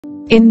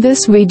In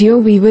this video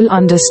we will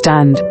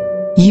understand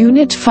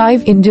Unit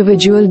 5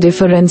 Individual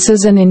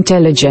Differences in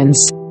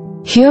Intelligence.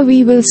 Here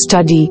we will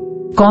study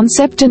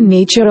Concept and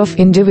Nature of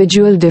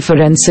Individual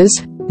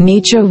Differences,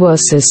 Nature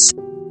versus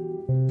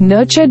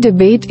Nurture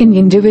Debate in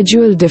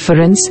Individual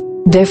Difference,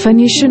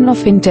 Definition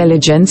of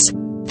Intelligence,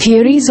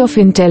 Theories of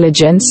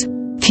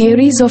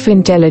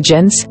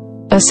Intelligence,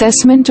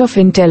 Assessment of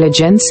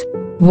Intelligence,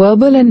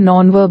 Verbal and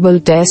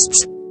Non-Verbal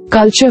Tests,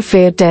 Culture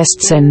Fair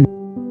Tests and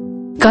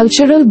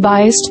Cultural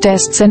Biased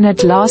Tests, and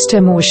at last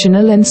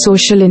Emotional and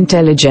Social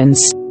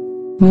Intelligence.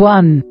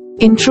 1.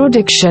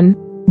 Introduction.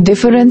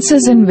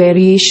 Differences and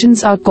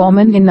variations are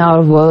common in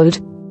our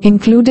world,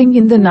 including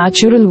in the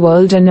natural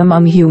world and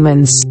among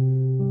humans.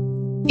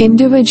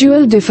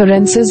 Individual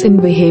differences in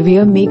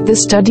behavior make the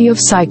study of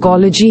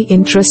psychology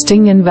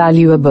interesting and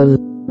valuable.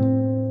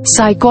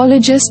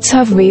 Psychologists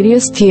have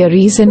various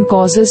theories and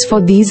causes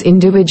for these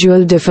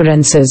individual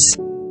differences.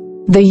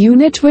 The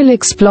unit will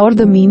explore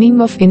the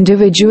meaning of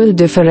individual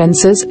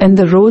differences and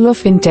the role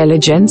of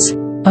intelligence,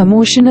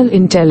 emotional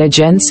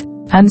intelligence,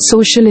 and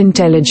social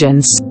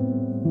intelligence.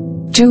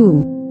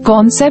 2.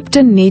 Concept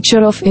and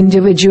nature of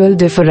individual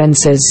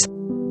differences.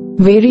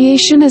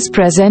 Variation is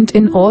present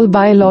in all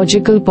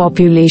biological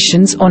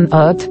populations on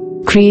Earth,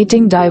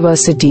 creating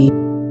diversity.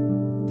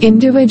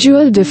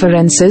 Individual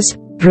differences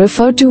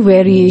refer to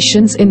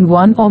variations in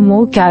one or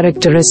more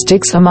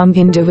characteristics among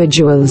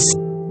individuals.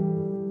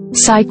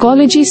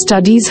 Psychology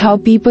studies how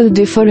people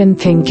differ in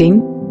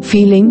thinking,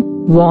 feeling,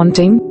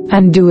 wanting,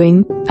 and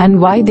doing, and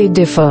why they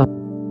differ.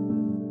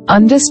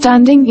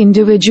 Understanding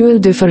individual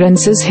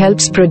differences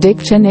helps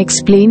predict and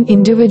explain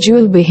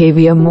individual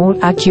behavior more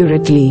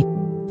accurately.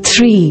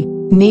 3.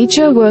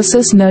 Nature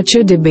versus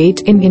nurture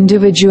debate in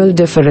individual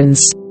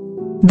difference.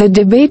 The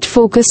debate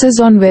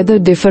focuses on whether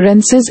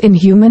differences in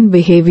human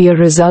behavior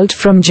result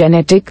from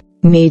genetic,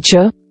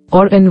 nature,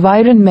 or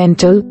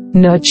environmental,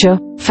 nurture,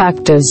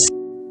 factors.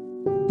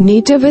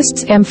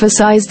 Nativists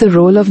emphasize the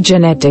role of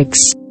genetics,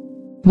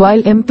 while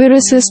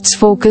empiricists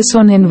focus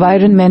on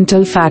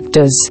environmental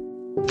factors.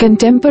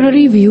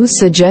 Contemporary views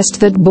suggest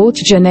that both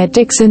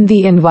genetics and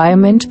the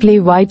environment play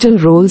vital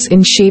roles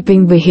in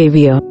shaping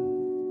behavior.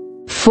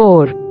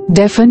 4.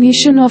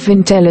 Definition of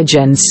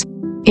intelligence.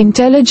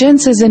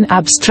 Intelligence is an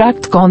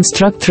abstract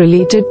construct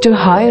related to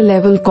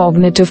higher-level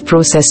cognitive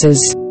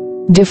processes.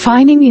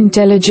 Defining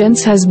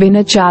intelligence has been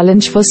a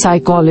challenge for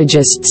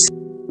psychologists.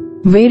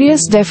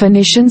 Various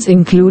definitions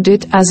include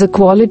it as a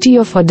quality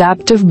of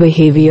adaptive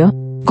behavior,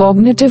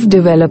 cognitive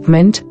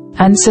development,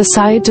 and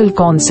societal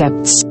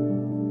concepts.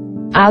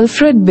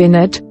 Alfred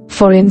Binet,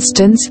 for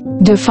instance,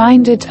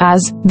 defined it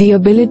as the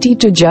ability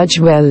to judge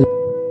well,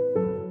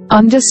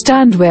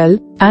 understand well,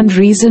 and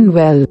reason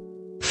well.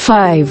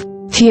 5.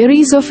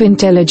 Theories of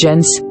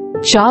intelligence.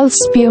 Charles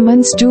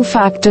Spearman's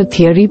two-factor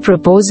theory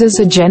proposes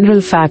a general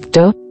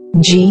factor,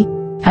 G,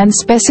 and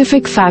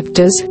specific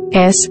factors,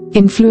 S,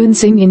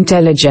 influencing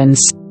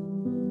intelligence.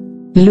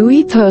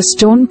 Louis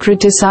Thurstone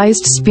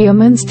criticized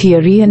Spearman's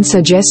theory and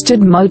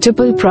suggested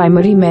multiple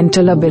primary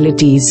mental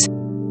abilities.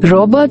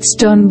 Robert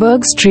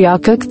Sternberg's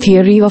triarchic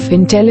theory of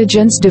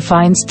intelligence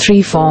defines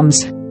three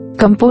forms: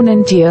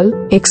 componential,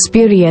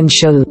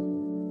 experiential,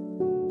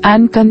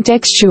 and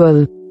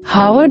contextual.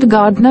 Howard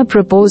Gardner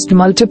proposed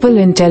multiple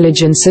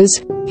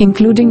intelligences,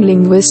 including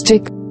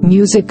linguistic,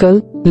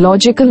 musical,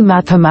 logical,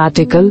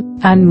 mathematical,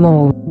 and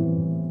more.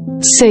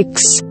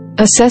 6.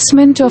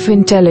 Assessment of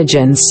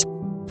intelligence.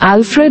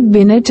 Alfred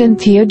Binet and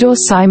Theodore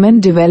Simon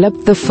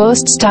developed the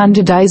first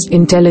standardized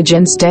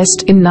intelligence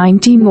test in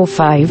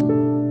 1905.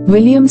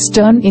 William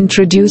Stern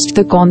introduced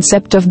the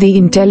concept of the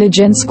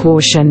intelligence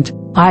quotient,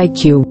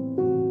 IQ.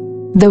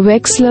 The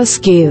Wechsler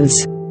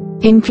scales,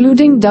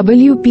 including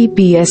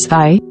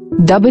WPPSI,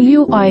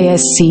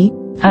 WISC,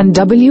 and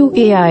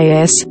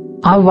WAIS,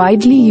 are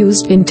widely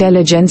used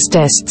intelligence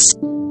tests.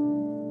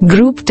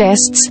 Group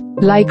tests,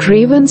 like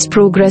Raven's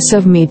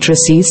progressive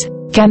matrices,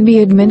 can be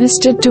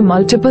administered to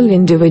multiple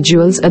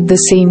individuals at the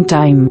same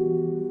time.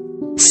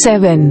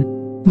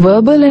 7.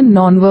 Verbal and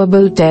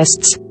nonverbal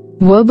tests.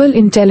 Verbal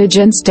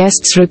intelligence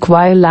tests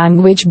require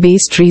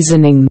language-based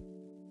reasoning.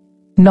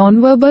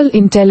 Nonverbal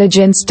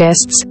intelligence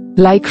tests,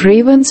 like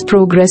Raven's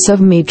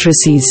progressive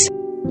matrices,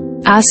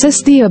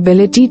 assess the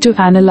ability to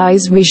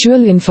analyze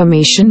visual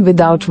information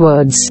without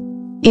words.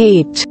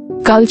 8.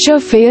 Culture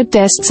Fair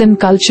Tests and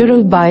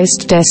Cultural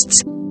Biased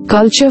Tests.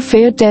 Culture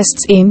Fair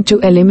tests aim to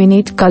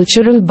eliminate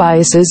cultural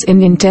biases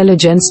in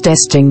intelligence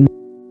testing.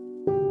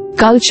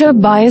 Culture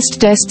biased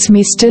tests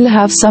may still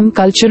have some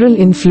cultural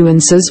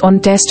influences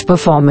on test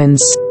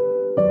performance.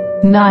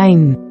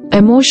 9.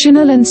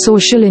 Emotional and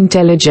social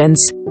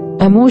intelligence.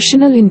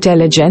 Emotional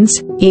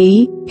intelligence,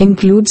 AE,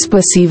 includes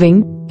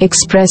perceiving,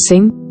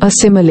 expressing,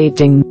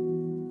 assimilating,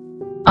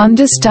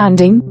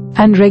 understanding,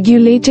 and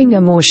regulating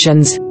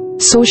emotions.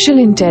 Social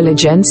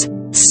intelligence,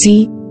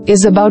 C,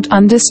 is about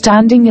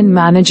understanding and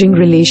managing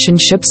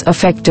relationships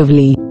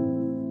effectively.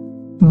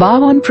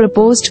 Bowen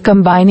proposed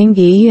combining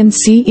A and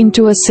C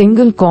into a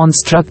single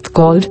construct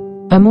called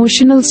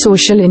Emotional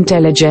Social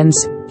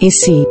Intelligence,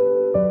 AC.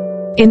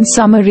 In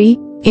summary,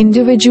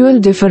 Individual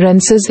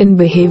differences in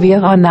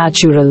behavior are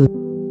natural.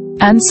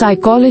 And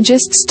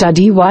psychologists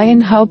study why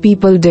and how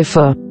people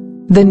differ.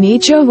 The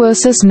nature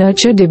versus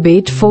nurture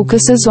debate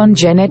focuses on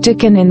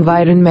genetic and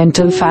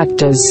environmental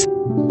factors.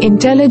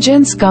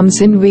 Intelligence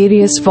comes in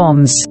various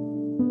forms.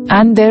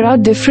 And there are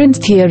different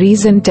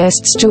theories and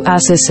tests to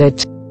assess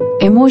it.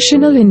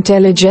 Emotional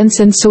intelligence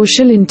and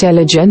social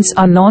intelligence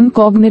are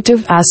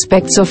non-cognitive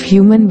aspects of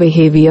human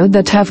behavior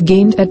that have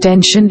gained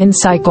attention in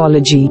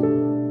psychology.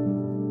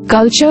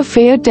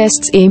 Culture-fair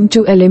tests aim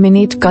to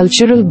eliminate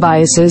cultural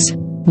biases,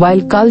 while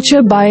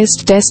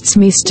culture-biased tests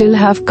may still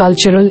have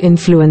cultural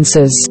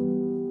influences.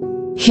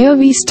 Here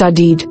we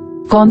studied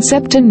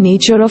concept and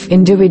nature of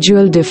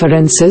individual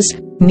differences,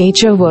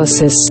 nature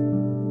versus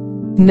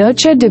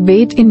nurture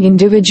debate in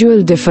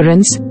individual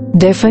difference,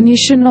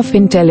 definition of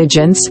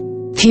intelligence,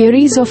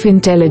 theories of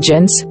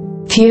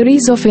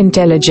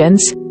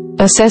intelligence,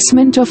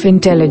 assessment of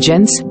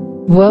intelligence,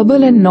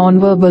 verbal and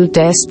nonverbal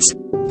tests,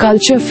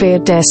 culture-fair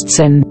tests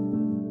and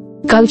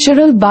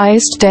cultural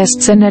biased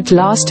tests, and at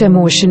last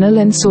emotional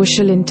and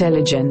social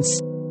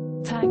intelligence.